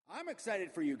I'm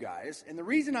excited for you guys, and the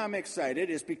reason I'm excited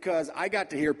is because I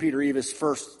got to hear Peter Eavis'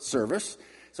 first service,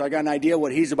 so I got an idea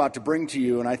what he's about to bring to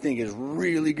you, and I think is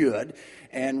really good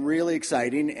and really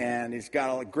exciting, and he's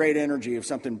got a great energy of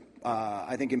something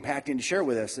I think impacting to share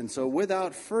with us. And so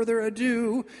without further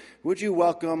ado, would you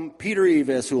welcome Peter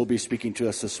Eavis, who will be speaking to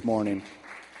us this morning.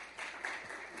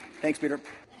 Thanks, Peter.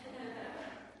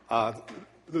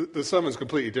 The sermon's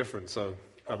completely different, so...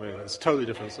 I mean, it's totally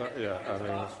different. So,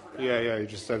 you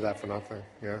just said that for nothing.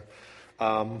 Yeah.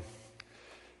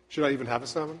 Should I even have a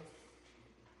sermon?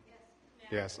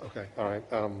 Yes. Okay. All right.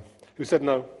 Who said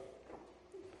no?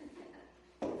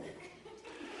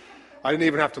 I didn't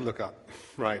even have to look up.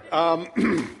 Right.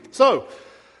 So,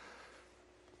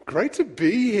 great to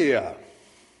be here,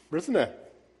 isn't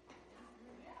it?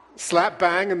 Slap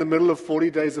bang in the middle of 40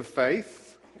 days of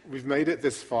faith. We've made it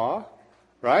this far.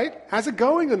 Right? How's it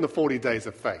going in the 40 days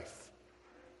of faith?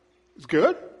 It's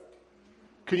good?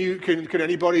 Can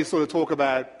anybody sort of talk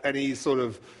about any sort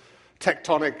of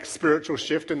tectonic spiritual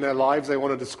shift in their lives they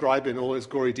want to describe in all its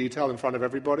gory detail in front of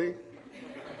everybody?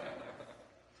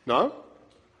 No?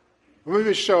 Maybe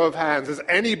a show of hands. Has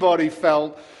anybody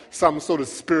felt some sort of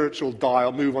spiritual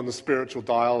dial, move on the spiritual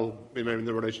dial, maybe in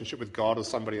the relationship with God or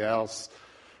somebody else,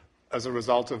 as a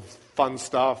result of fun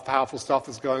stuff, powerful stuff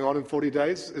that's going on in 40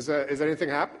 days? Is anything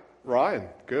happening? Ryan,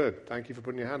 good. Thank you for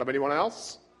putting your hand up. Anyone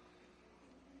else?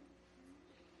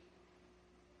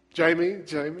 Jamie?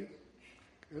 Good.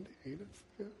 Edith?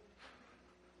 Yeah.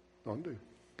 Nondu.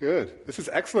 Good. This is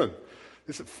excellent.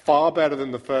 This is far better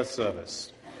than the first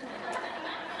service.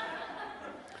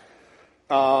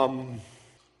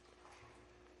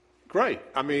 Great.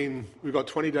 I mean, we've got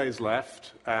 20 days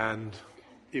left, and,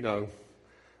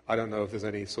 I don't know if there's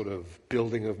any sort of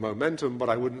building of momentum, but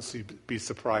I wouldn't be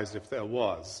surprised if there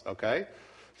was, okay?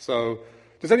 So,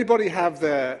 does anybody have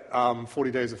their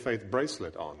 40 Days of Faith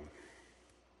bracelet on?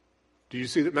 Do you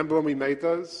see that? Remember when we made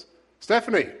those?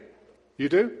 Stephanie, you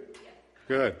do?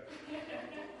 Good.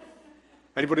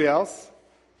 Anybody else?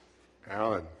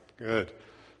 Alan, good.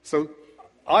 So,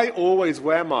 I always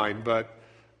wear mine, but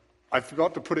I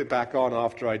forgot to put it back on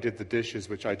after I did the dishes,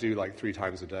 which I do like 3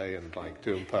 times a day and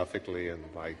do them perfectly and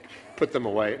put them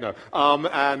away. No.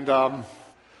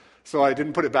 So I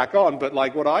didn't put it back on, but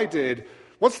what I did,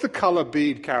 what's the color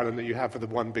bead, Carolyn, that you have for the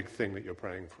one big thing that you're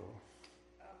praying for?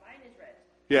 Mine is red.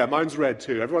 Yeah, mine's red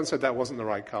too. Everyone said that wasn't the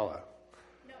right color.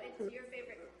 No, it's your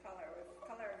favorite color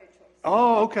of your choice.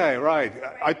 Oh, okay, right.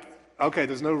 Okay,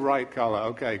 there's no right color.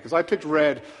 Okay, because I picked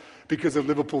red because of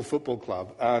Liverpool Football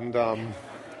Club,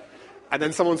 and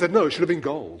then someone said, no, it should have been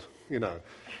gold,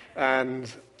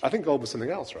 And I think gold was something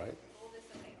else, right? Gold is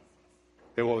something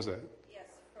else. Yeah, what was it? Yes,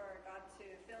 for God to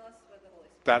fill us with the Holy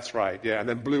Spirit. That's right, yeah. And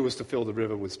then blue was to fill the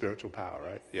river with spiritual power,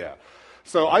 right? Yeah.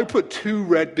 So I put 2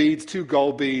 red beads, 2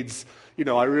 gold beads.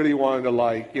 I really wanted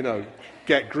to,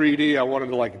 get greedy. I wanted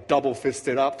to, double fist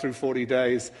it up through 40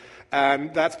 days.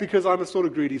 And that's because I'm a sort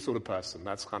of greedy sort of person.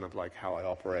 That's kind of how I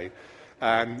operate.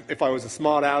 And if I was a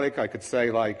smart aleck, I could say,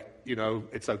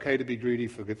 it's okay to be greedy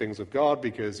for the things of God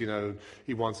because,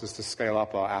 He wants us to scale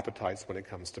up our appetites when it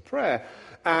comes to prayer.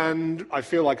 And I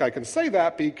feel like I can say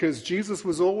that because Jesus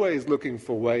was always looking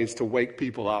for ways to wake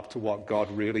people up to what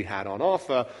God really had on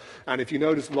offer. And if you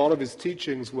notice, a lot of His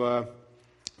teachings were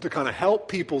to kind of help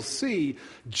people see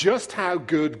just how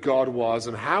good God was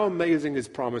and how amazing His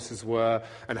promises were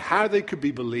and how they could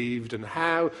be believed and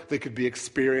how they could be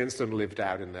experienced and lived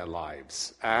out in their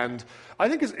lives. And I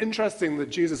think it's interesting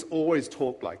that Jesus always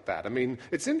talked like that. I mean,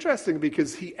 it's interesting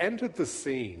because He entered the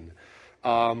scene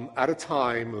at a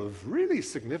time of really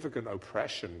significant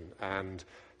oppression and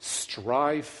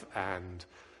strife and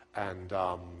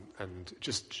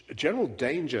just general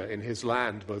danger in His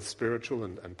land, both spiritual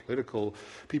and political.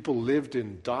 People lived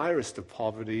in direst of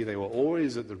poverty. They were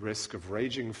always at the risk of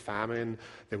raging famine.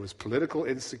 There was political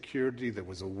insecurity. There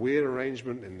was a weird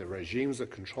arrangement in the regimes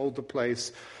that controlled the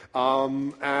place.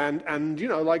 And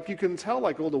you can tell,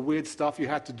 all the weird stuff you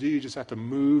had to do. You just had to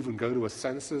move and go to a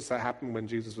census. That happened when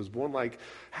Jesus was born.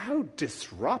 How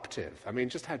disruptive. I mean,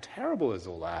 just how terrible is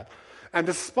all that? And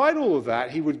despite all of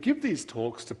that, He would give these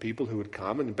talks to people who would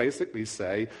come and basically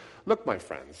say, look, my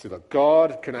friends,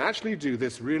 God can actually do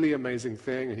this really amazing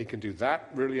thing, and He can do that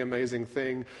really amazing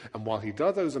thing. And while He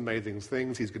does those amazing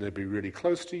things, He's going to be really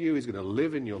close to you. He's going to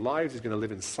live in your lives. He's going to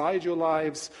live inside your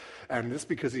lives. And this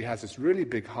because He has this really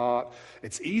big heart.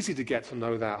 It's easy to get to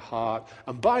know that heart.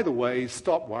 And by the way,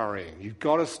 stop worrying. You've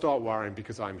got to stop worrying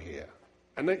because I'm here.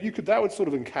 And that would sort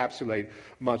of encapsulate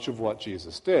much of what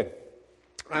Jesus did.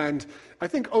 And I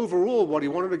think overall what He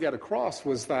wanted to get across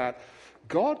was that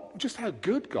God, just how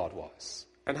good God was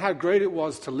and how great it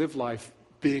was to live life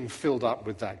being filled up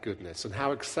with that goodness and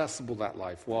how accessible that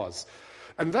life was.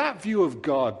 And that view of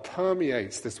God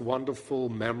permeates this wonderful,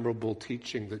 memorable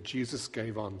teaching that Jesus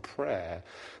gave on prayer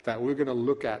that we're going to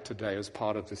look at today as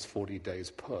part of this 40 days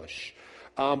push.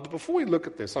 But before we look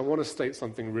at this, I want to state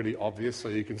something really obvious so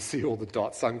you can see all the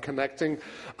dots I'm connecting.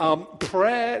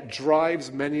 Prayer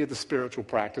drives many of the spiritual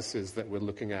practices that we're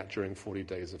looking at during 40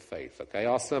 Days of Faith. Okay,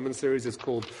 our sermon series is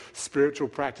called Spiritual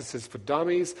Practices for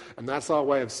Dummies, and that's our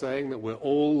way of saying that we're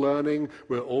all learning,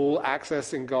 we're all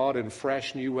accessing God in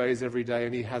fresh, new ways every day,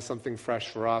 and He has something fresh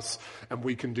for us, and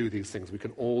we can do these things. We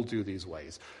can all do these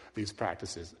ways, these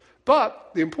practices. But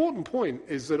the important point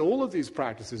is that all of these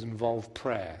practices involve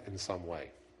prayer in some way.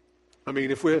 I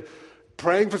mean, if we're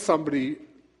praying for somebody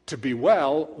to be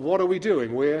well, what are we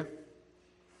doing? We're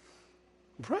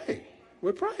praying.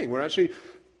 We're praying. We're actually,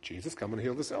 Jesus, come and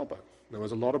heal this elbow. There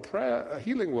was a lot of prayer,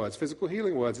 healing words, physical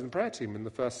healing words in the prayer team in the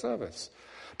first service.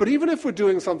 But even if we're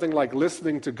doing something like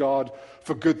listening to God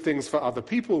for good things for other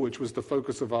people, which was the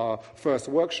focus of our first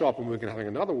workshop, and we're going to having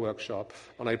another workshop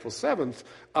on April 7th,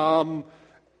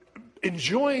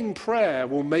 enjoying prayer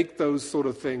will make those sort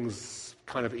of things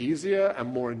kind of easier and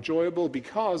more enjoyable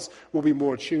because we'll be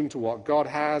more attuned to what God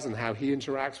has and how He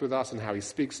interacts with us and how He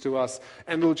speaks to us,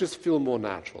 and it'll just feel more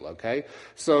natural, okay?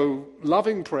 So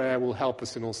loving prayer will help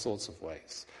us in all sorts of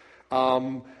ways.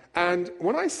 And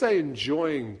when I say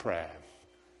enjoying prayer,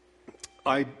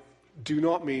 I do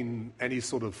not mean any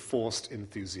sort of forced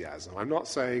enthusiasm. I'm not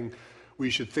saying we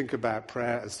should think about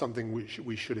prayer as something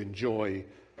we should enjoy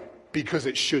because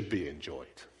it should be enjoyed.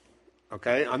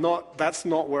 Okay? That's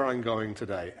not where I'm going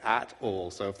today at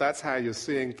all. So if that's how you're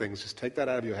seeing things, just take that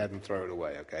out of your head and throw it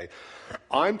away, okay?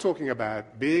 I'm talking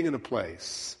about being in a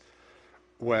place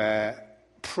where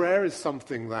prayer is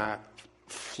something that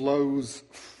flows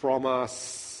from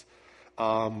us.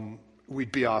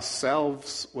 We'd be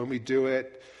ourselves when we do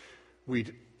it.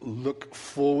 We'd look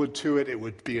forward to it. It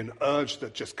would be an urge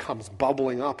that just comes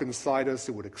bubbling up inside us.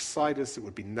 It would excite us. It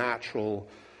would be natural.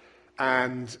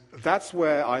 And that's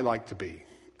where I like to be.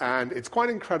 And it's quite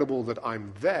incredible that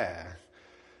I'm there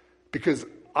because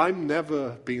I'm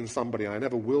never been somebody, I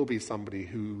never will be somebody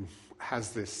who's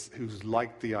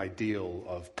like the ideal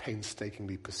of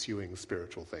painstakingly pursuing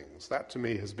spiritual things. That to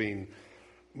me has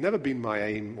never been my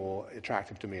aim or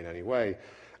attractive to me in any way.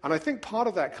 And I think part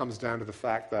of that comes down to the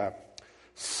fact that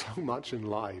so much in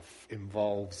life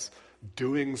involves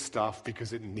doing stuff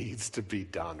because it needs to be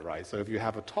done, right? So if you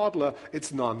have a toddler,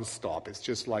 it's non-stop. It's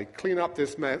just like clean up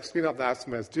this mess, clean up that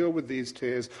mess, deal with these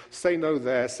tears, say no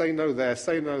there, say no there,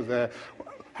 say no there.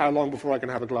 How long before I can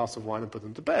have a glass of wine and put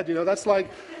them to bed? There's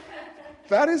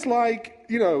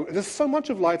so much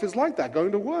of life is like that.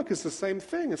 Going to work is the same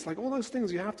thing. It's like all those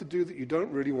things you have to do that you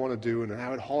don't really want to do and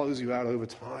how it hollows you out over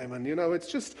time. And,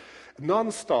 it's just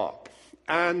non-stop.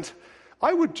 And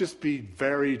I would just be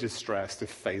very distressed if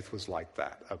faith was like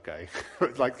that, okay?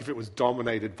 Like if it was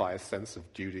dominated by a sense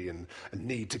of duty and a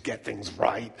need to get things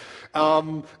right.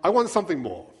 I want something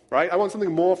more, right? I want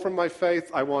something more from my faith.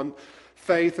 I want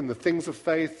faith and the things of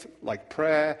faith, like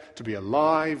prayer, to be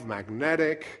alive,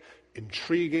 magnetic,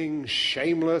 intriguing,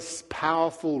 shameless,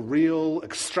 powerful, real,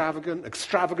 extravagant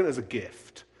as a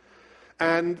gift.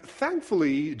 And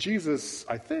thankfully, Jesus,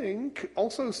 I think,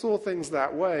 also saw things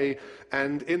that way.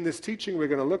 And in this teaching we're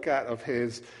going to look at of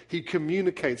his, he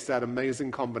communicates that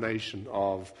amazing combination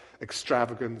of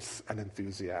extravagance and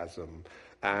enthusiasm.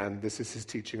 And this is his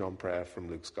teaching on prayer from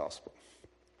Luke's Gospel.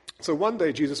 So one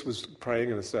day Jesus was praying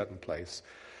in a certain place.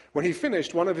 When he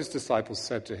finished, one of his disciples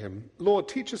said to him, "Lord,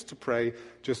 teach us to pray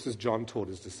just as John taught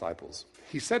his disciples."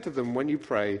 He said to them, "When you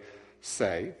pray,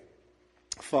 say,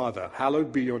 'Father,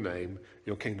 hallowed be your name,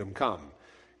 your kingdom come.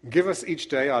 Give us each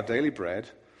day our daily bread.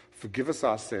 Forgive us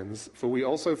our sins, for we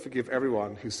also forgive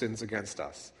everyone who sins against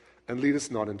us. And lead us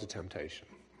not into temptation.'"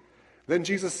 Then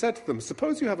Jesus said to them,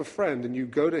 "Suppose you have a friend and you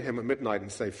go to him at midnight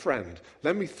and say, 'Friend,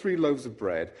 lend me 3 loaves of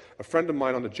bread. A friend of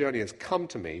mine on a journey has come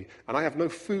to me, and I have no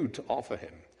food to offer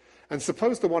him.' And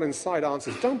suppose the one inside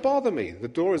answers, 'Don't bother me. The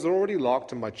door is already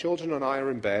locked and my children and I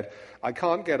are in bed. I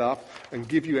can't get up and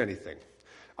give you anything.'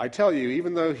 I tell you,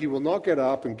 even though he will not get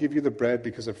up and give you the bread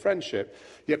because of friendship,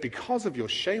 yet because of your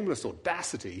shameless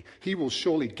audacity, he will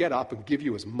surely get up and give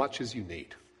you as much as you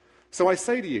need. So I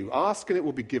say to you, ask and it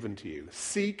will be given to you.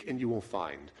 Seek and you will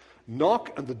find.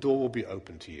 Knock and the door will be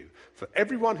opened to you. For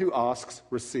everyone who asks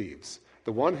receives.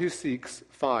 The one who seeks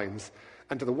finds.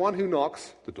 And to the one who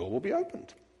knocks, the door will be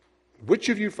opened. Which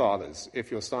of you fathers, if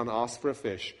your son asks for a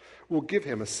fish, will give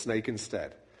him a snake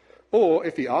instead? Or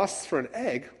if he asks for an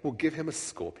egg, will give him a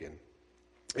scorpion?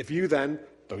 If you then,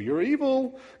 though you're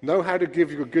evil, know how to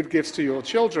give your good gifts to your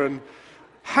children,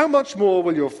 how much more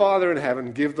will your Father in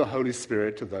heaven give the Holy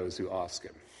Spirit to those who ask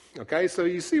him? Okay, so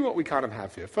you see what we kind of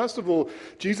have here. First of all,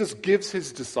 Jesus gives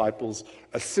his disciples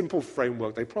a simple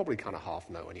framework they probably kind of half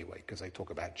know anyway, because they talk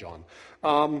about John,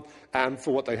 and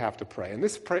for what they have to pray. And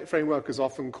this framework is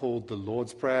often called the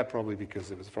Lord's Prayer, probably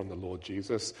because it was from the Lord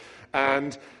Jesus.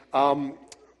 And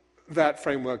that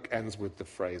framework ends with the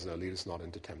phrase, lead us not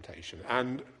into temptation.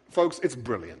 And folks, it's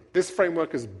brilliant. This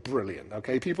framework is brilliant,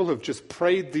 okay? People have just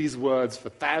prayed these words for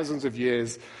thousands of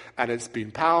years, and it's been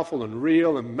powerful and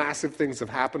real, and massive things have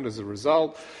happened as a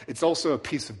result. It's also a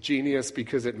piece of genius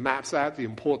because it maps out the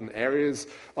important areas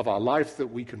of our life that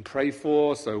we can pray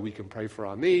for. So we can pray for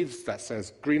our needs. That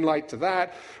says green light to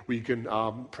that. We can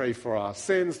pray for our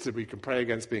sins. We can pray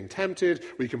against being tempted.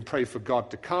 We can pray for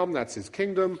God to come. That's his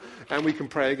kingdom. And we can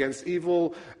pray against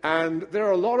evil. And there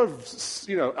are a lot of,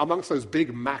 amongst those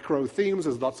big macro themes,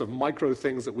 there's lots of micro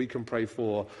things that we can pray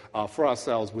for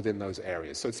ourselves within those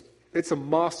areas. So it's a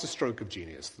masterstroke of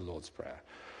genius, the Lord's Prayer.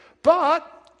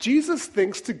 But Jesus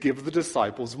thinks to give the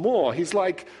disciples more. He's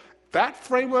like, that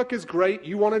framework is great.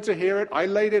 You wanted to hear it. I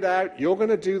laid it out. You're going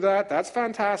to do that. That's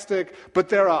fantastic. But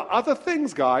there are other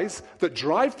things, guys, that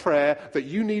drive prayer that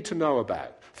you need to know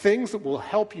about. Things that will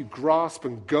help you grasp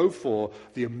and go for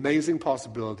the amazing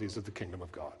possibilities of the kingdom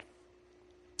of God.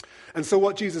 And so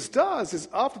what Jesus does is,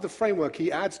 after the framework,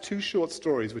 he adds two short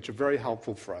stories which are very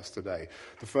helpful for us today.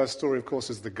 The first story, of course,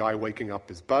 is the guy waking up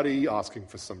his buddy, asking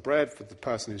for some bread for the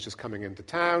person who's just coming into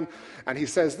town. And he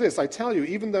says this, I tell you,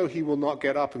 even though he will not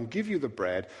get up and give you the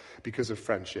bread because of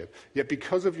friendship, yet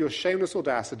because of your shameless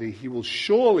audacity, he will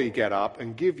surely get up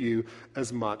and give you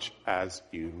as much as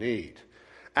you need.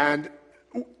 And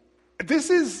this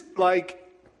is like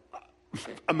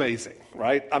amazing,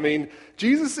 right? I mean,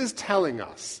 Jesus is telling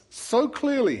us so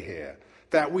clearly here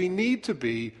that we need to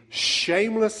be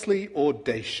shamelessly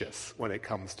audacious when it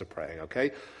comes to praying,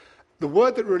 okay? The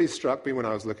word that really struck me when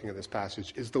I was looking at this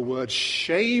passage is the word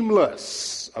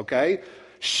shameless, okay?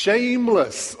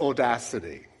 Shameless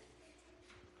audacity,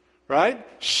 right?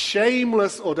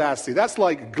 Shameless audacity. That's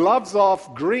like gloves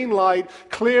off, green light,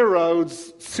 clear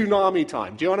roads, tsunami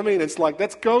time. Do you know what I mean? It's like,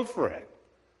 let's go for it.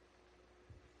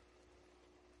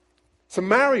 So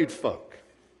married folk,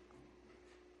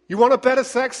 you want a better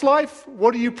sex life?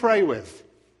 What do you pray with?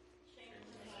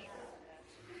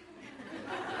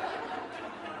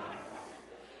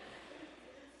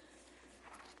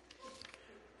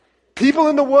 People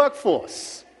in the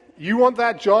workforce, you want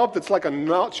that job that's like a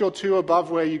notch or two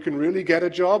above where you can really get a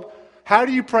job? How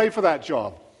do you pray for that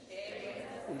job?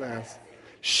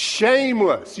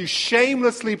 Shameless. You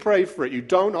shamelessly pray for it. You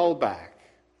don't hold back.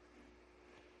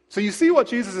 So you see what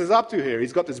Jesus is up to here.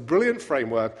 He's got this brilliant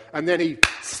framework, and then he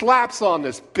slaps on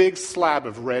this big slab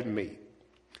of red meat.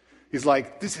 He's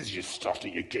like, this is your stuff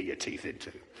that you get your teeth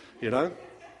into,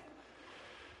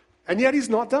 And yet he's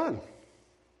not done.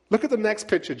 Look at the next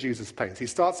picture Jesus paints. He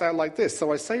starts out like this.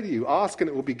 So I say to you, ask and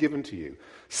it will be given to you.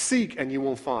 Seek and you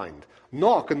will find.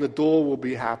 Knock and the door will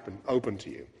be open to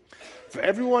you. For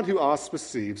everyone who asks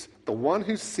receives, the one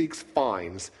who seeks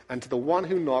finds, and to the one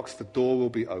who knocks the door will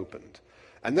be opened.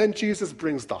 And then Jesus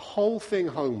brings the whole thing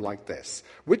home like this.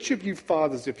 Which of you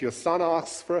fathers, if your son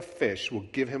asks for a fish, will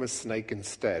give him a snake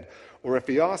instead? Or if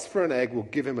he asks for an egg, will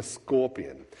give him a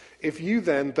scorpion? If you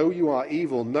then, though you are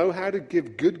evil, know how to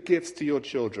give good gifts to your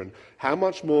children, how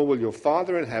much more will your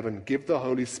Father in heaven give the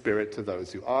Holy Spirit to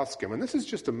those who ask him? And this is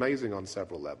just amazing on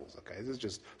several levels, okay? This is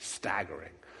just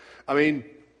staggering. I mean,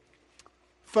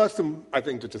 first, I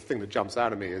think the thing that jumps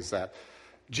out at me is that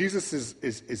Jesus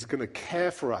is going to care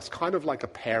for us, kind of like a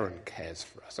parent cares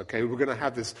for us, okay? We're going to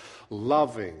have this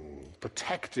loving,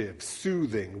 protective,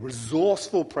 soothing,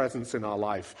 resourceful presence in our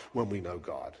life when we know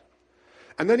God.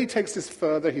 And then he takes this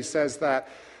further. He says that,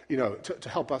 to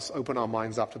help us open our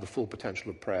minds up to the full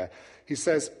potential of prayer, he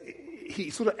says, he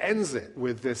sort of ends it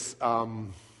with this,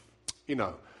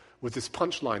 with this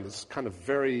punchline that's kind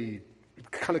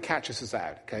of catches us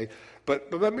out, okay?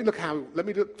 But let me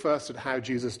look first at how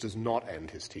Jesus does not end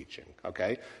his teaching,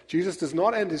 okay? Jesus does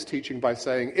not end his teaching by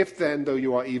saying, if then, though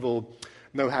you are evil,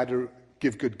 know how to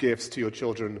give good gifts to your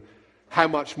children, how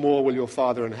much more will your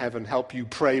Father in heaven help you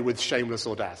pray with shameless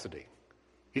audacity?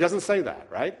 He doesn't say that,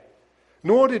 right?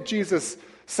 Nor did Jesus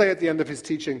say at the end of his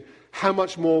teaching, how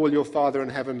much more will your Father in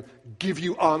heaven give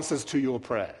you answers to your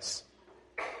prayers?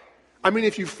 I mean,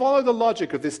 if you follow the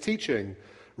logic of this teaching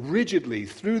rigidly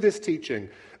through this teaching,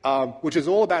 which is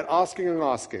all about asking and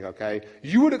asking, okay,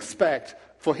 you would expect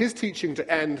for his teaching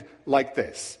to end like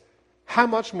this. How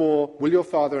much more will your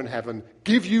Father in heaven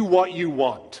give you what you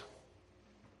want?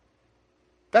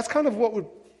 That's kind of what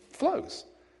flows.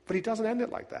 But he doesn't end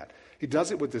it like that. He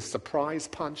does it with this surprise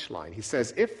punchline. He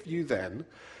says, if you then,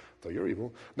 though you're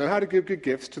evil, know how to give good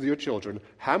gifts to your children,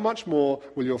 how much more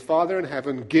will your Father in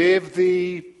heaven give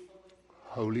the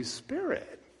Holy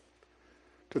Spirit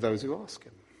to those who ask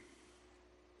him?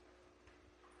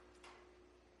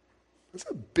 That's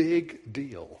a big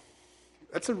deal.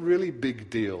 That's a really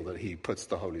big deal that he puts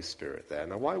the Holy Spirit there.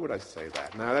 Now, why would I say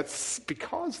that? Now, that's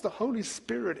because the Holy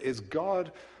Spirit is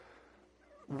God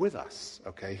with us,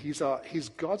 okay? He's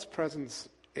God's presence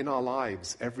in our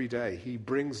lives every day. He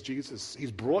brings Jesus.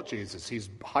 He's brought Jesus. He's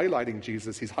highlighting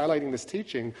Jesus. He's highlighting this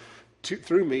teaching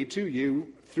through me, to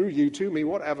you, through you, to me,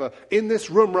 whatever, in this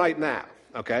room right now,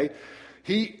 okay?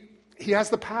 He has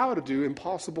the power to do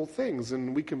impossible things,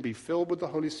 and we can be filled with the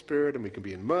Holy Spirit, and we can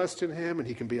be immersed in him, and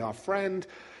he can be our friend.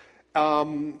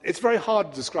 It's very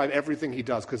hard to describe everything he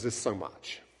does because there's so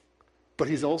much. But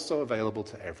he's also available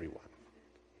to everyone.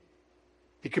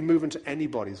 He can move into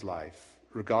anybody's life,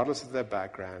 regardless of their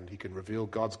background. He can reveal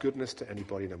God's goodness to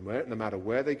anybody, no matter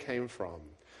where they came from.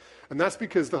 And that's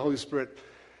because the Holy Spirit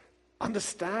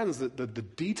understands that the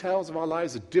details of our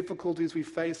lives, the difficulties we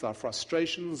face, our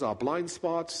frustrations, our blind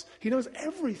spots. He knows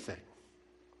everything.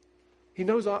 He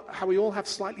knows how we all have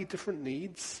slightly different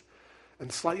needs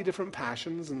and slightly different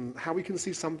passions and how we can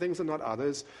see some things and not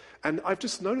others. And I've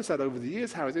just noticed that over the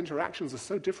years, how his interactions are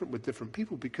so different with different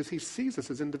people because he sees us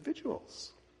as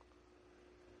individuals.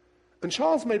 And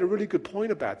Charles made a really good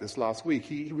point about this last week.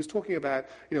 He was talking about,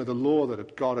 the law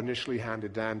that God initially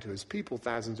handed down to his people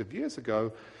thousands of years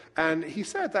ago. And he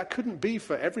said that couldn't be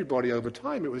for everybody over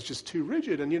time. It was just too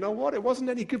rigid. And you know what? It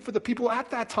wasn't any good for the people at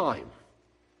that time.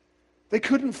 They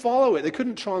couldn't follow it. They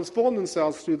couldn't transform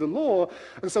themselves through the law.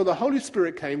 And so the Holy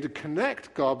Spirit came to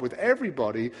connect God with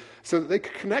everybody so that they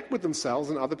could connect with themselves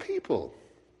and other people.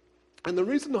 And the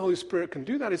reason the Holy Spirit can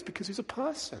do that is because he's a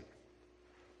person.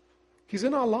 He's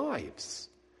in our lives.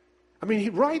 I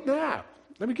mean, right now,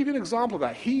 let me give you an example of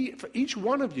that. He, for each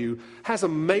one of you, has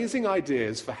amazing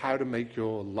ideas for how to make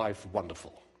your life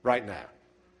wonderful right now.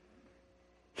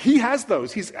 He has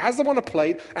those. He has them on a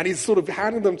plate, and he's sort of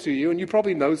handing them to you, and you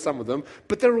probably know some of them,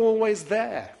 but they're always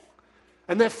there.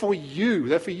 And they're for you.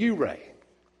 They're for you, Ray.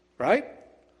 Right?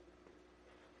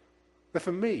 They're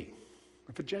for me.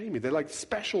 They're for Jamie. They're like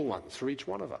special ones for each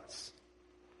one of us.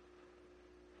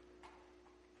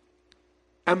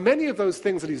 And many of those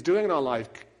things that he's doing in our life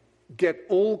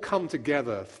all come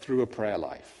together through a prayer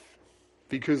life.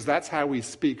 Because that's how we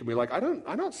speak. And we're like,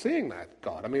 I'm not seeing that,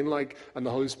 God. I mean, and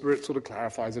the Holy Spirit sort of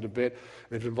clarifies it a bit.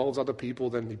 And if it involves other people,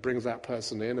 then he brings that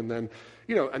person in. And then,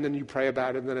 and then you pray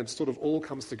about it. And then it sort of all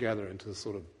comes together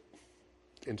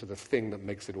into the thing that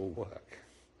makes it all work.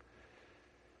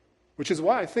 Which is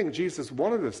why I think Jesus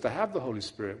wanted us to have the Holy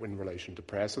Spirit in relation to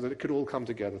prayer so that it could all come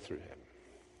together through him.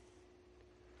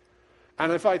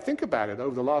 And if I think about it,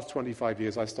 over the last 25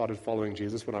 years, I started following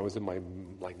Jesus when I was in my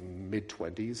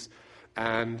mid-20s.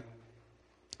 And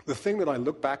the thing that I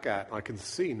look back at, I can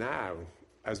see now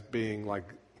as being I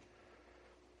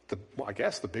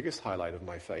guess the biggest highlight of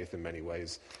my faith in many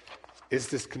ways, is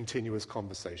this continuous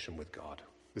conversation with God.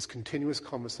 This continuous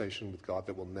conversation with God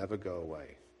that will never go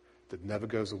away, that never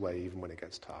goes away even when it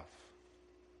gets tough.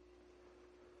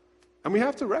 And we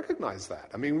have to recognize that.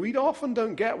 I mean, we often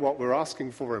don't get what we're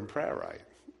asking for in prayer, right?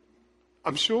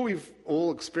 I'm sure we've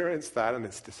all experienced that, and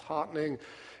it's disheartening.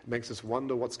 It makes us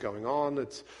wonder what's going on.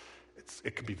 It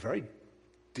can be very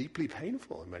deeply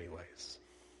painful in many ways.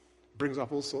 It brings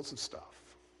up all sorts of stuff.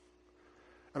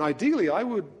 And ideally, I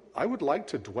would like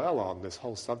to dwell on this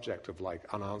whole subject of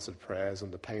unanswered prayers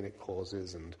and the pain it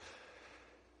causes, and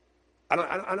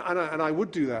I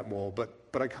would do that more, but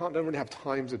I don't really have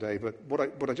time today. But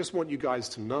what I just want you guys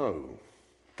to know,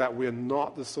 that we're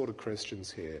not the sort of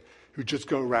Christians here who just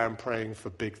go around praying for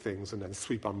big things and then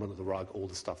sweep under the rug all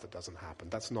the stuff that doesn't happen.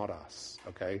 That's not us,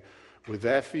 okay? We're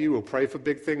there for you. We'll pray for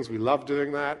big things. We love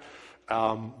doing that.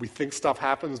 We think stuff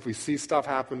happens. We see stuff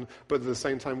happen. But at the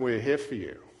same time, we're here for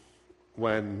you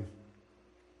when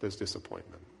there's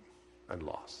disappointment and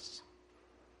loss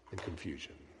and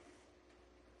confusion.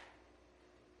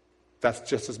 That's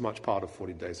just as much part of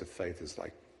 40 Days of Faith as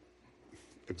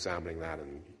examining that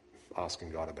and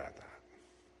asking God about that.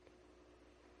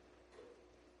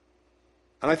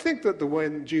 And I think that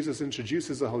when Jesus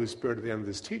introduces the Holy Spirit at the end of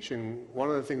this teaching, one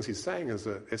of the things he's saying is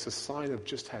that it's a sign of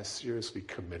just how seriously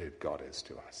committed God is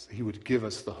to us. He would give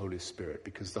us the Holy Spirit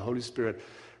because the Holy Spirit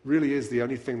really is the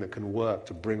only thing that can work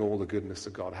to bring all the goodness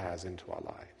that God has into our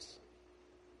lives.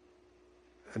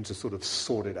 And to sort of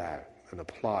sort it out and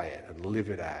apply it and live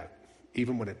it out,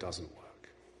 even when it doesn't work.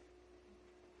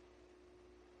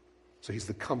 So he's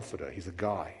the comforter, he's a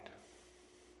guide.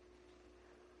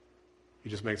 He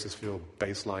just makes us feel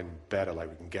baseline better, like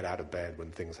we can get out of bed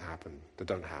when things happen, that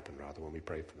don't happen rather, when we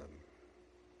pray for them.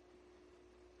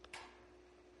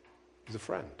 He's a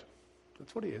friend.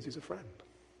 That's what he is. He's a friend.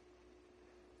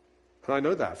 And I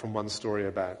know that from one story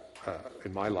about,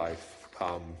 in my life,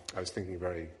 I was thinking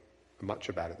very much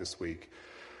about it this week.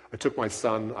 I took my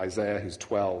son, Isaiah, who's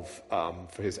 12,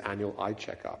 for his annual eye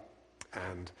checkup.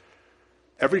 And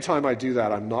every time I do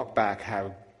that, I'm knocked back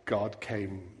how God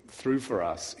came through for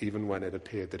us, even when it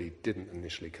appeared that he didn't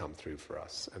initially come through for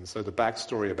us. And so the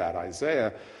backstory about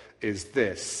Isaiah is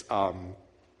this.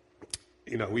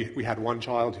 We had one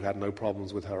child who had no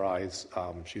problems with her eyes.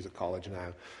 She's at college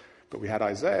now. But we had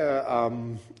Isaiah,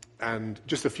 and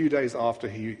just a few days after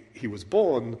he was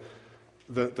born,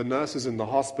 the nurses in the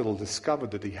hospital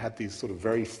discovered that he had these sort of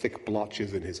very thick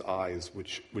blotches in his eyes,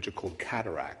 which are called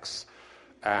cataracts.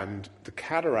 And the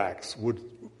cataracts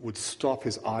would stop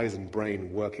his eyes and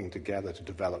brain working together to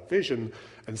develop vision.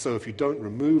 And so if you don't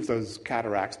remove those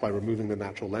cataracts by removing the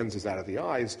natural lenses out of the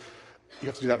eyes, you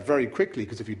have to do that very quickly,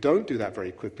 because if you don't do that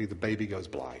very quickly, the baby goes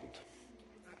blind.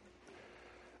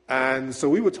 And so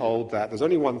we were told that there's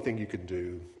only one thing you can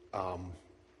do.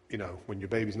 When your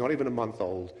baby's not even a month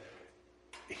old,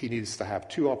 he needs to have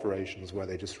 2 operations where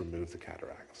they just remove the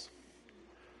cataracts.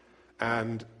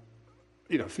 And,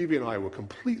 Phoebe and I were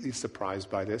completely surprised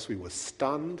by this. We were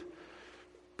stunned,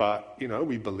 but,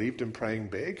 we believed in praying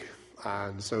big.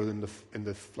 And so in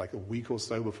the like a week or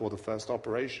so before the first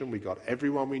operation, we got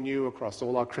everyone we knew across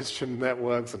all our Christian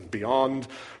networks and beyond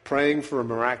praying for a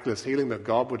miraculous healing, that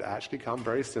God would actually come,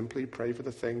 very simply pray for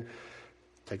the thing,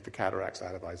 take the cataracts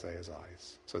out of Isaiah's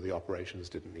eyes. So the operations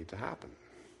didn't need to happen.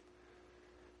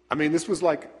 I mean, this was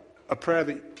like a prayer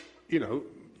that,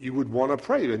 you would want to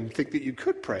pray and think that you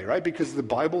could pray, right? Because the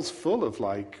Bible's full of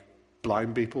like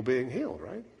blind people being healed,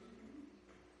 right?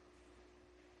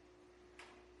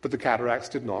 But the cataracts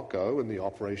did not go, and the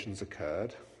operations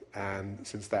occurred. And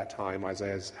since that time,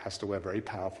 Isaiah has to wear very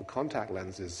powerful contact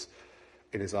lenses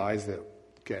in his eyes that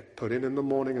get put in the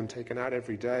morning and taken out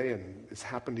every day. And it's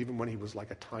happened even when he was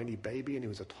like a tiny baby and he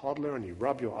was a toddler, and you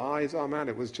rub your eyes. Oh man,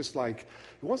 it was just like,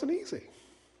 it wasn't easy.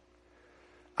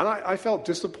 And I felt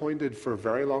disappointed for a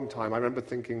very long time. I remember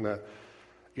thinking that,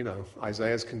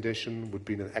 Isaiah's condition would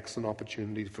be an excellent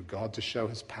opportunity for God to show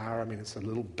his power. I mean, it's a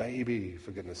little baby,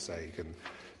 for goodness sake. And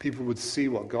people would see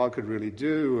what God could really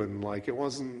do, and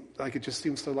it just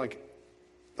seemed so like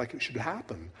it should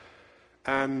happen.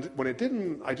 And when it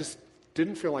didn't, I just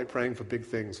didn't feel like praying for big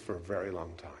things for a very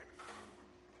long time.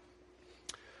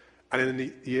 And in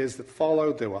the years that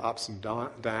followed, there were ups and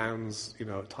downs,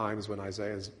 at times when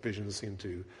Isaiah's vision seemed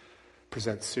to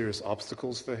present serious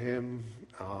obstacles for him.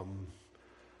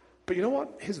 But you know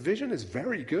what? His vision is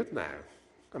very good now.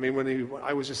 I mean,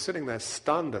 I was just sitting there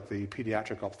stunned at the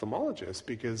pediatric ophthalmologist,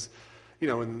 because,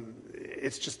 and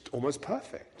it's just almost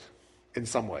perfect in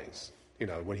some ways,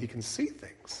 when he can see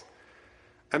things.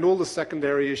 And all the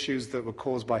secondary issues that were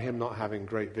caused by him not having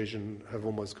great vision have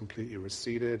almost completely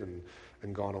receded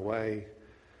and gone away.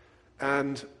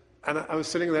 And I was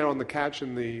sitting there on the couch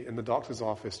in the doctor's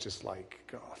office, just like,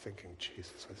 thinking,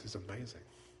 Jesus, this is amazing.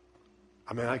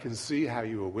 I mean, I can see how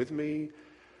you were with me.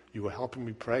 You were helping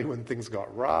me pray when things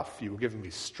got rough. You were giving me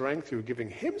strength. You were giving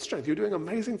him strength. You were doing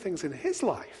amazing things in his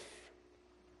life.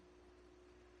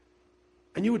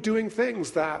 And you were doing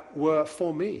things that were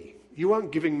for me. You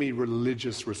weren't giving me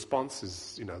religious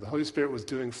responses. The Holy Spirit was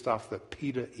doing stuff that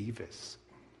Peter Eavis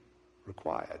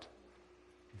required.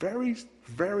 Very,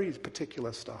 very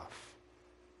particular stuff.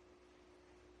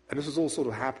 And this was all sort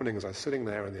of happening as I was sitting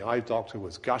there, and the eye doctor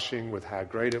was gushing with how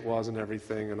great it was and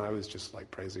everything, and I was just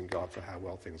like praising God for how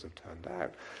well things have turned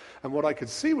out. And what I could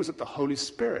see was that the Holy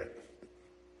Spirit,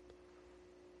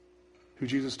 who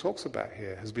Jesus talks about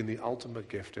here, has been the ultimate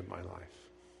gift in my life.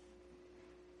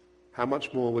 How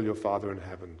much more will your Father in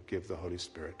heaven give the Holy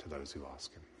Spirit to those who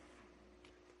ask him?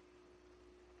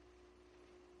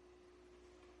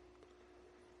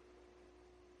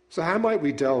 So how might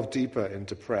we delve deeper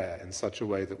into prayer in such a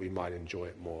way that we might enjoy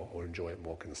it more, or enjoy it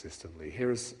more consistently?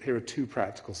 Here are 2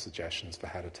 practical suggestions for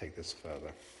how to take this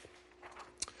further.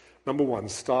 Number 1,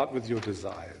 start with your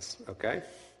desires, okay?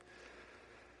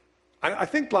 I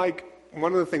think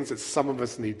one of the things that some of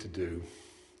us need to do,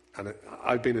 and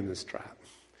I've been in this trap,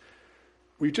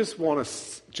 we just want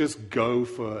to just go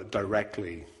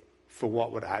directly for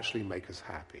what would actually make us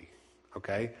happy,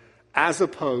 okay? As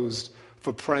opposed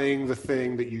for praying the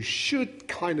thing that you should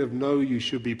kind of know you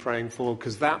should be praying for,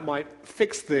 because that might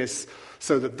fix this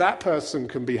so that person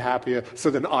can be happier, so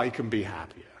then I can be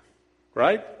happier,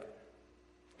 right?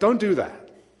 Don't do that,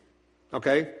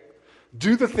 okay?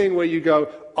 Do the thing where you go,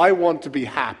 I want to be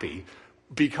happy.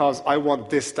 because I want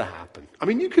this to happen. I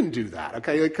mean, you can do that,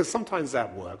 okay, because sometimes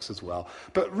that works as well.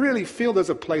 But really feel there's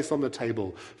a place on the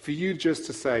table for you just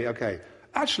to say, okay,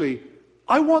 actually,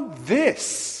 I want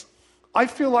this. I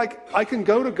feel like I can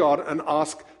go to God and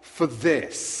ask for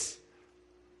this.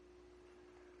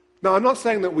 Now, I'm not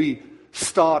saying that we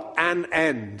start and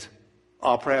end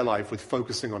our prayer life with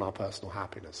focusing on our personal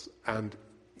happiness, and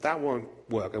that won't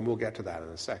work, and we'll get to that in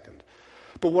a second.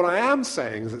 But what I am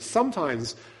saying is that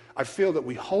sometimes I feel that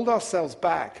we hold ourselves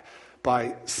back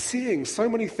by seeing so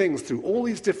many things through all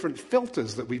these different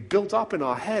filters that we've built up in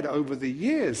our head over the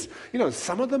years. You know,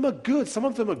 some of them are good, some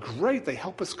of them are great, they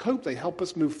help us cope, they help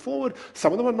us move forward.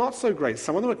 Some of them are not so great,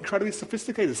 some of them are incredibly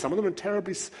sophisticated, some of them are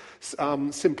terribly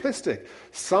simplistic.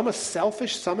 Some are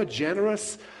selfish, some are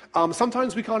generous.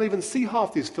 Sometimes we can't even see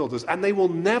half these filters, and they will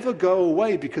never go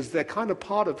away because they're kind of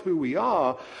part of who we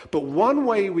are. But one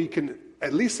way we can,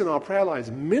 at least in our prayer lives,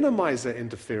 minimize their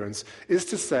interference is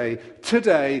to say,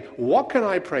 today, what can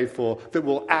I pray for that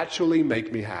will actually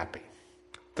make me happy?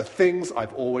 The things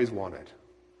I've always wanted.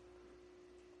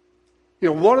 You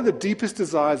know, what are the deepest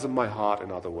desires of my heart,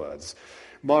 in other words?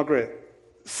 Margaret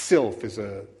Silf is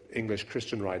an English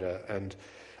Christian writer, and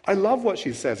I love what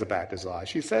she says about desire.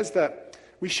 She says that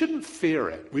we shouldn't fear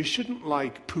it. We shouldn't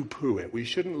poo-poo it. We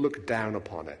shouldn't look down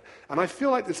upon it. And I feel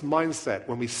like this mindset,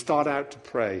 when we start out to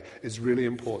pray, is really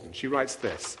important. She writes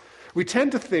this: we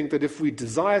tend to think that if we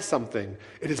desire something,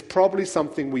 it is probably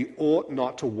something we ought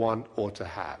not to want or to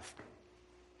have.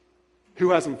 Who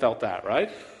hasn't felt that,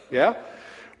 right? Yeah?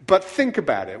 But think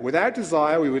about it. Without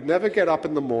desire, we would never get up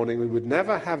in the morning. We would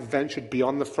never have ventured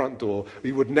beyond the front door.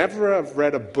 We would never have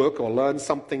read a book or learned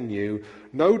something new.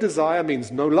 No desire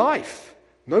means no life.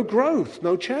 No growth,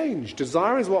 no change.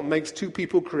 Desire is what makes two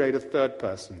people create a third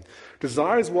person.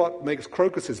 Desire is what makes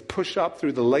crocuses push up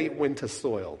through the late winter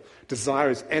soil. Desire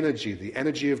is energy, the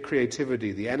energy of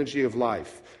creativity, the energy of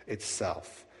life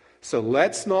itself. So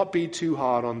let's not be too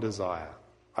hard on desire.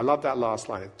 I love that last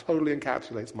line. It totally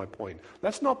encapsulates my point.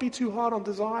 Let's not be too hard on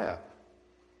desire.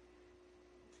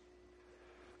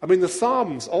 I mean, the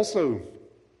Psalms also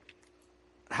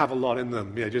have a lot in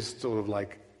them, just sort of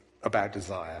like about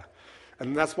desire.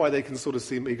 And that's why they can sort of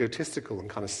seem egotistical and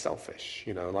kind of selfish,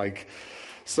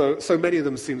 so many of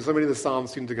the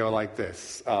Psalms seem to go like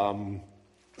this.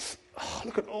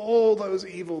 Look at all those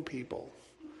evil people.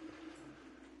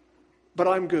 But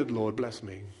I'm good, Lord, bless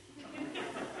me.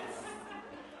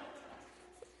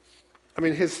 I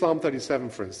mean, here's Psalm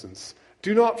 37, for instance.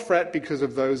 Do not fret because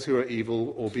of those who are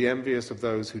evil, or be envious of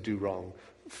those who do wrong.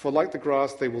 For like the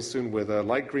grass, they will soon wither.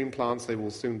 Like green plants, they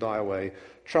will soon die away.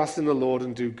 Trust in the Lord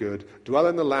and do good. Dwell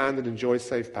in the land and enjoy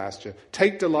safe pasture.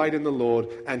 Take delight in the Lord,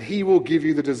 and he will give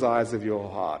you the desires of your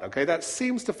heart. Okay, that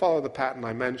seems to follow the pattern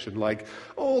I mentioned. Like,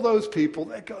 all those people,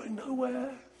 they're going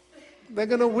nowhere. They're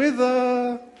going to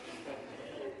wither.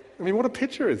 I mean, what a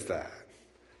picture is that?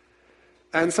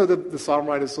 And so the psalm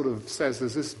writer sort of says,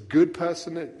 there's this good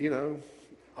person that,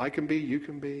 I can be, you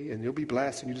can be, and you'll be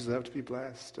blessed, and you deserve to be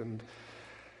blessed. And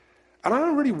I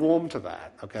don't really warm to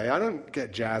that, okay? I don't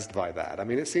get jazzed by that. I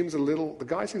mean, the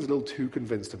guy seems a little too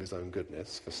convinced of his own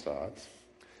goodness, for starts.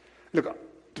 Look,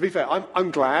 to be fair,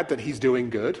 I'm glad that he's doing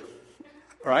good,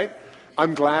 right?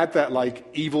 I'm glad that,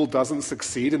 evil doesn't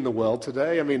succeed in the world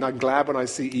today. I mean, I'm glad when I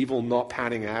see evil not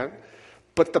panning out.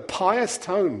 But the pious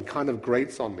tone kind of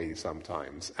grates on me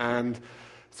sometimes. And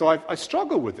so I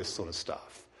struggle with this sort of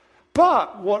stuff.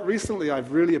 But what recently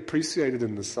I've really appreciated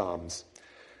in the Psalms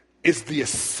is the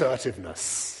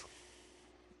assertiveness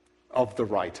of the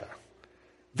writer.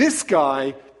 This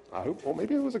guy, I hope, or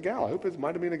maybe it was a gal, I hope it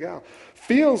might have been a gal,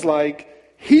 feels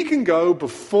like he can go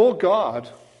before God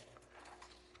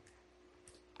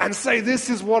and say, this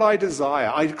is what I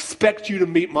desire. I expect you to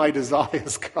meet my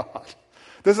desires, God.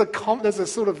 There's a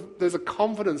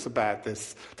confidence about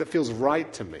this that feels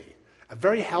right to me, and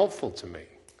very helpful to me.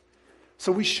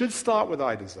 So we should start with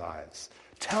our desires.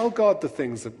 Tell God the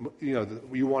things that that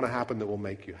you want to happen that will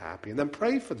make you happy, and then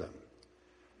pray for them.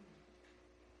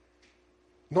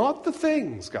 Not the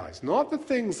things, guys, not the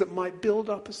things that might build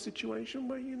up a situation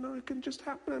where it can just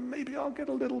happen and maybe I'll get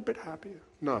a little bit happier.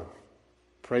 No.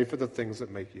 Pray for the things that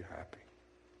make you happy.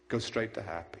 Go straight to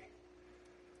happy.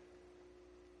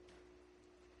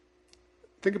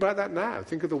 Think about that now.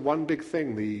 Think of the one big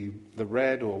thing, the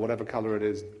red or whatever color it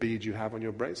is, bead you have on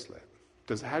your bracelet.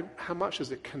 How much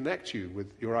does it connect you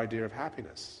with your idea of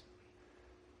happiness?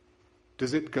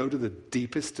 Does it go to the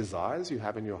deepest desires you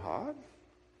have in your heart?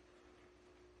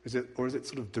 Or is it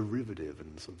sort of derivative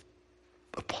and sort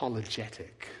of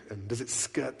apologetic? And does it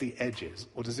skirt the edges?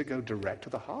 Or does it go direct to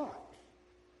the heart?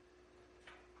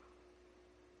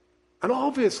 And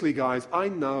obviously, guys, I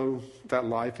know that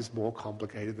life is more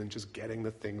complicated than just getting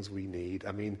the things we need.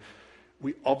 I mean,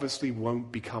 we obviously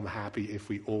won't become happy if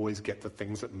we always get the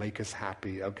things that make us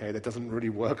happy, okay? That doesn't really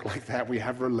work like that. We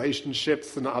have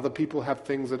relationships, and other people have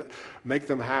things that make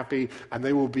them happy, and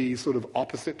they will be sort of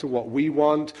opposite to what we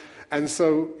want. And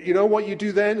so, you know what you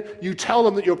do then? You tell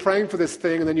them that you're praying for this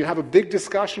thing, and then you have a big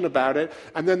discussion about it,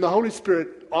 and then the Holy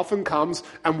Spirit often comes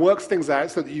and works things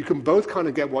out so that you can both kind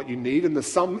of get what you need, and the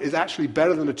sum is actually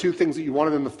better than the two things that you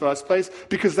wanted in the first place,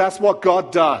 because that's what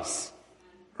God does,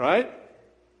 right?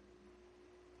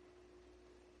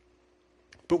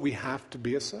 But we have to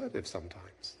be assertive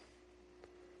sometimes.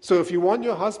 So if you want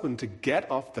your husband to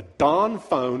get off the darn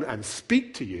phone and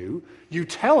speak to you, you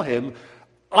tell him,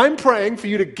 I'm praying for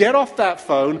you to get off that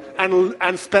phone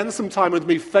and spend some time with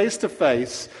me face to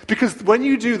face, because when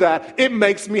you do that, it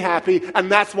makes me happy,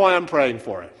 and that's why I'm praying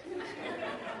for it.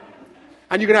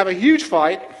 And you can have a huge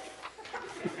fight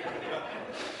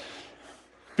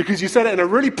because you said it in a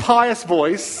really pious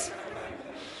voice.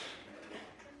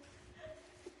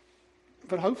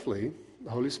 But hopefully, the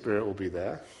Holy Spirit will be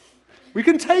there. We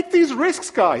can take these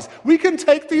risks, guys. We can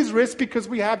take these risks because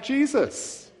we have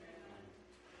Jesus.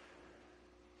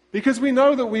 Because we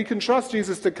know that we can trust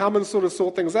Jesus to come and sort of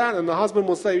sort things out. And the husband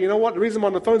will say, you know what, the reason I'm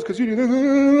on the phone is because you do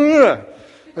this.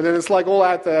 And then it's like all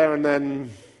out there, and then,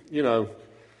 you know,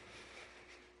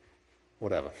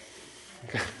 whatever.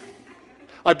 Okay.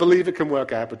 I believe it can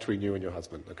work out between you and your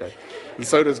husband, okay? And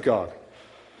so does God.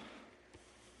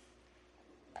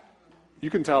 You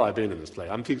can tell I've been in this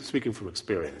place. I'm speaking from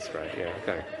experience, right? Yeah,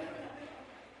 okay.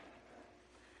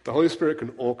 The Holy Spirit can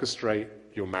orchestrate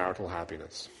your marital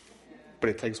happiness,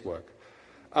 but it takes work.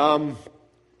 Okay,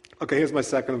 here's my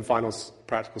second and final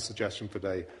practical suggestion for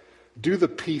today. Do the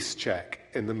peace check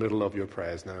in the middle of your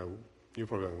prayers. Now, you're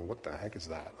probably going, what the heck is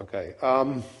that? Okay.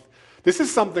 This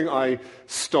is something I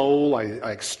stole, I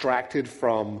extracted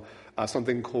from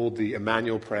something called the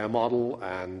Emmanuel Prayer Model,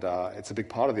 and it's a big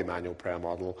part of the Emmanuel Prayer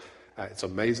Model. It's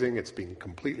amazing. It's been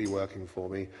completely working for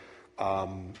me.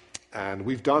 And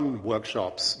we've done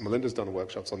workshops. Melinda's done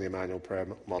workshops on the Emmanuel Prayer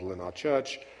Model in our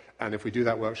church. And if we do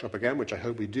that workshop again, which I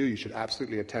hope we do, you should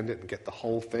absolutely attend it and get the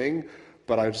whole thing.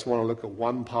 But I just want to look at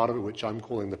one part of it, which I'm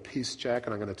calling the peace check.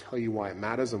 And I'm going to tell you why it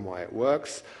matters and why it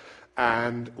works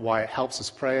and why it helps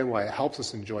us pray and why it helps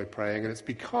us enjoy praying. And it's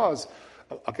because,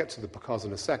 I'll get to the because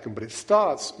in a second, but it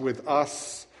starts with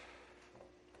us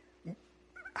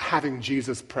having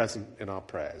Jesus present in our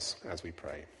prayers as we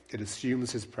pray. It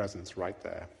assumes his presence right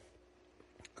there.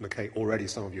 And okay, already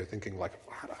some of you are thinking, like,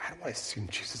 how do I assume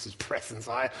Jesus' presence?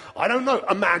 I don't know.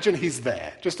 Imagine he's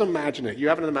there. Just imagine it. You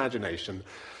have an imagination.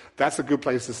 That's a good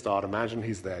place to start. Imagine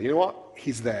he's there. You know what?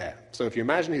 He's there. So if you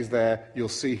imagine he's there, you'll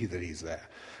see that he's there.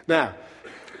 Now,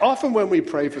 often when we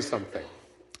pray for something,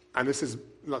 and this is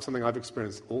not something I've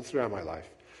experienced all throughout my life,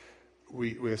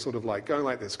 we're sort of like going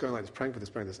like this, praying for this,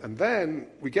 praying this. And then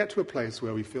we get to a place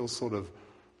where we feel sort of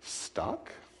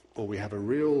stuck, or we have a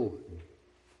real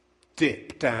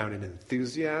dip down in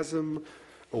enthusiasm,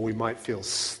 or we might feel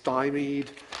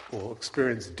stymied, or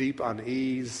experience deep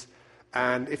unease.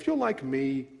 And if you're like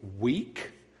me,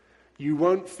 weak, you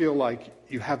won't feel like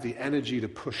you have the energy to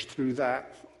push through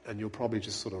that, and you'll probably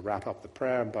just sort of wrap up the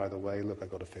prayer, and by the way, look, I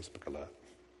got a Facebook alert.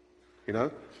 You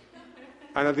know?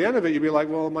 And at the end of it, you'll be like,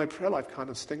 well, my prayer life kind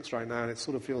of stinks right now, and it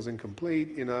sort of feels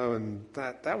incomplete, you know, and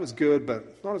that was good,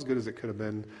 but not as good as it could have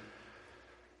been.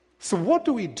 So what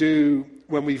do we do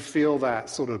when we feel that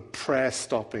sort of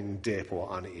prayer-stopping dip or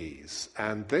unease?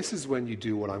 And this is when you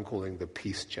do what I'm calling the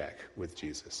peace check with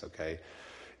Jesus, okay?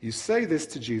 You say this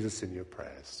to Jesus in your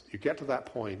prayers. You get to that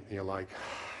point, and you're like,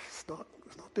 it's not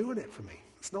doing it for me.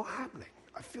 It's not happening.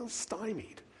 I feel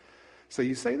stymied. So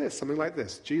you say this, something like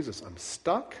this: Jesus, I'm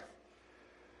stuck.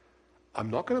 I'm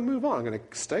not going to move on. I'm going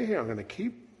to stay here. I'm going to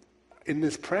keep in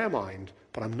this prayer mind,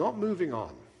 but I'm not moving on.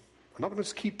 I'm not going to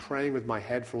just keep praying with my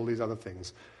head for all these other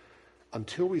things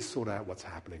until we sort out what's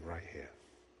happening right here.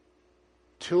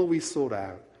 Till we sort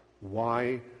out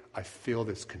why I feel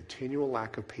this continual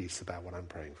lack of peace about what I'm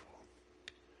praying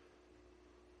for.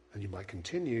 And you might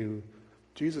continue,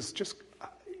 Jesus, just,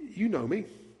 you know me.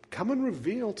 Come and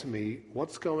reveal to me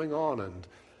what's going on, and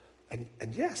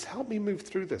yes, help me move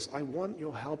through this. I want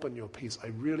your help and your peace. I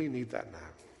really need that now.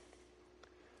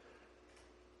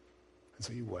 And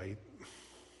so you wait.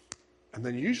 And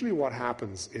then usually what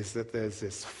happens is that there's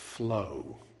this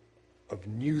flow of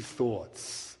new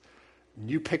thoughts,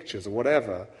 new pictures, or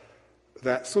whatever,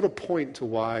 that sort of point to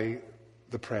why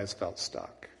the prayers felt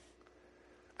stuck.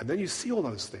 And then you see all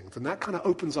those things, and that kind of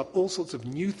opens up all sorts of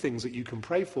new things that you can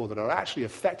pray for that are actually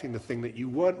affecting the thing that you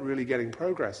weren't really getting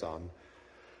progress on.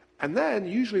 And then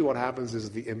usually what happens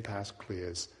is the impasse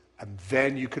clears, and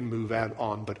then you can move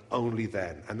on, but only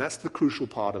then. And that's the crucial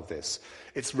part of this.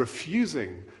 It's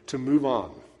refusing to move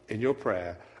on in your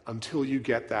prayer until you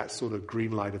get that sort of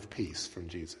green light of peace from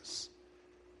Jesus.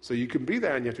 So you can be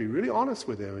there and you have to be really honest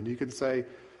with him, and you can say,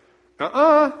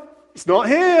 it's not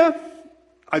here.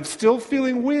 I'm still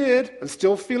feeling weird. I'm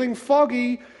still feeling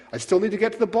foggy. I still need to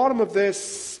get to the bottom of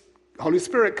this. Holy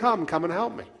Spirit, come and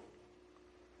help me.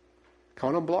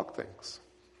 Come and unblock things.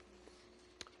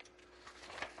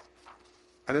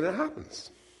 And then it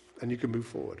happens, and you can move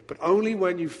forward. But only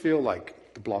when you feel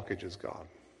like the blockage is gone.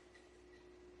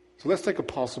 So let's take a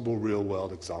possible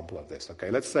real-world example of this, okay?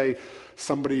 Let's say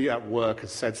somebody at work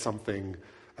has said something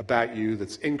about you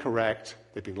that's incorrect.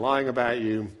 They've been lying about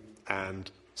you, and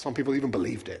some people even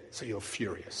believed it, so you're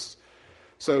furious.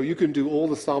 So you can do all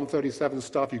the Psalm 37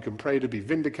 stuff. You can pray to be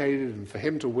vindicated and for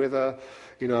him to wither,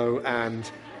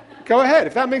 and go ahead.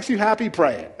 If that makes you happy,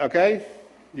 pray it, okay?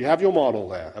 You have your model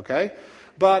there, okay?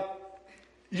 But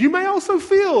you may also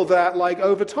feel that,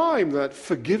 over time, that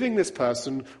forgiving this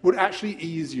person would actually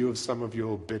ease you of some of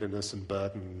your bitterness and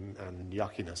burden and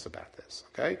yuckiness about this,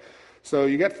 okay? So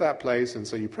you get to that place, and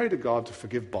so you pray to God to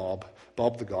forgive Bob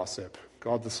the gossip,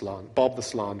 Bob the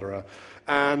slanderer,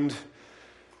 and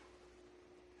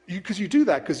because you do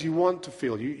that because you want to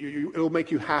feel, it'll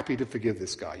make you happy to forgive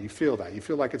this guy. You feel that. You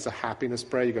feel like it's a happiness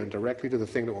prayer. You're going directly to the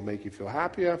thing that will make you feel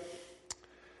happier.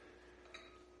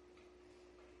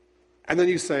 And then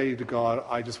you say to God,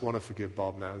 I just want to forgive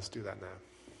Bob now. Let's do that now.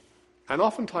 And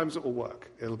oftentimes it will work.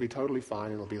 It'll be totally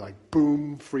fine. It'll be like,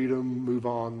 boom, freedom, move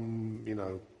on,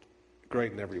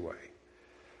 great in every way.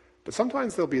 But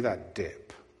sometimes there'll be that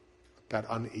dip, that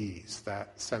unease,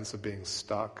 that sense of being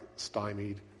stuck,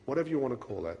 stymied, whatever you want to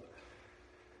call it.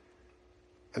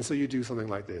 And so you do something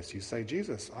like this. You say,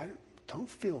 Jesus, I don't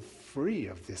feel free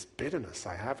of this bitterness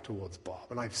I have towards Bob.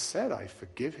 And I've said I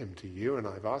forgive him to you, and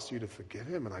I've asked you to forgive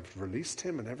him, and I've released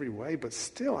him in every way, but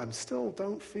I still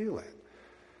don't feel it.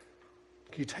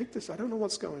 Can you take this? I don't know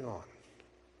what's going on.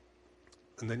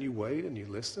 And then you wait and you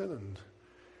listen, and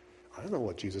I don't know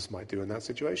what Jesus might do in that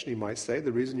situation. He might say,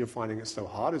 the reason you're finding it so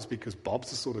hard is because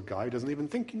Bob's the sort of guy who doesn't even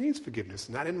think he needs forgiveness,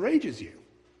 and that enrages you.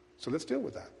 So let's deal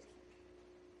with that.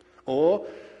 Or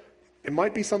it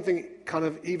might be something kind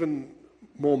of even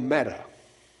more meta,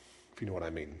 if you know what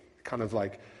I mean. Kind of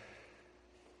like,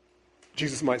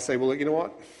 Jesus might say, well, you know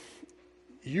what?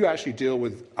 You actually deal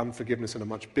with unforgiveness in a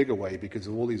much bigger way because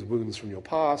of all these wounds from your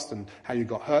past and how you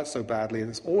got hurt so badly, and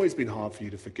it's always been hard for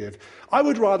you to forgive. I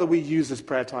would rather we use this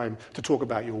prayer time to talk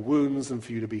about your wounds and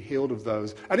for you to be healed of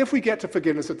those. And if we get to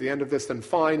forgiveness at the end of this, then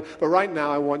fine. But right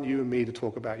now, I want you and me to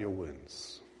talk about your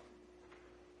wounds.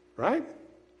 Right?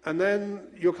 And then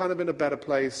you're kind of in a better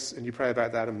place, and you pray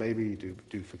about that, and maybe you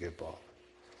do forgive Bob.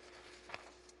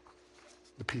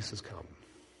 The peace has come.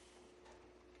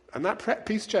 And that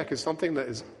peace check is something that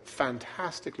is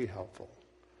fantastically helpful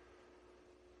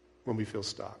when we feel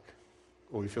stuck,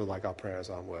 or we feel like our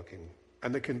prayers aren't working.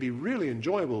 And it can be really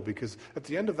enjoyable because at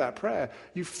the end of that prayer,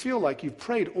 you feel like you've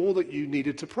prayed all that you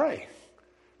needed to pray,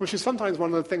 which is sometimes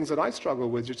one of the things that I struggle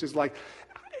with, which is like,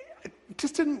 I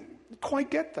just didn't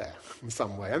quite get there in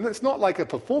some way. And it's not like a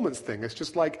performance thing. It's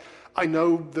just like, I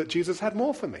know that Jesus had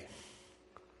more for me.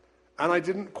 And I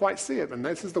didn't quite see it. And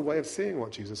this is the way of seeing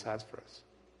what Jesus has for us.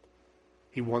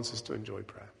 He wants us to enjoy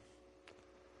prayer.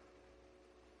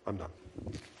 I'm done.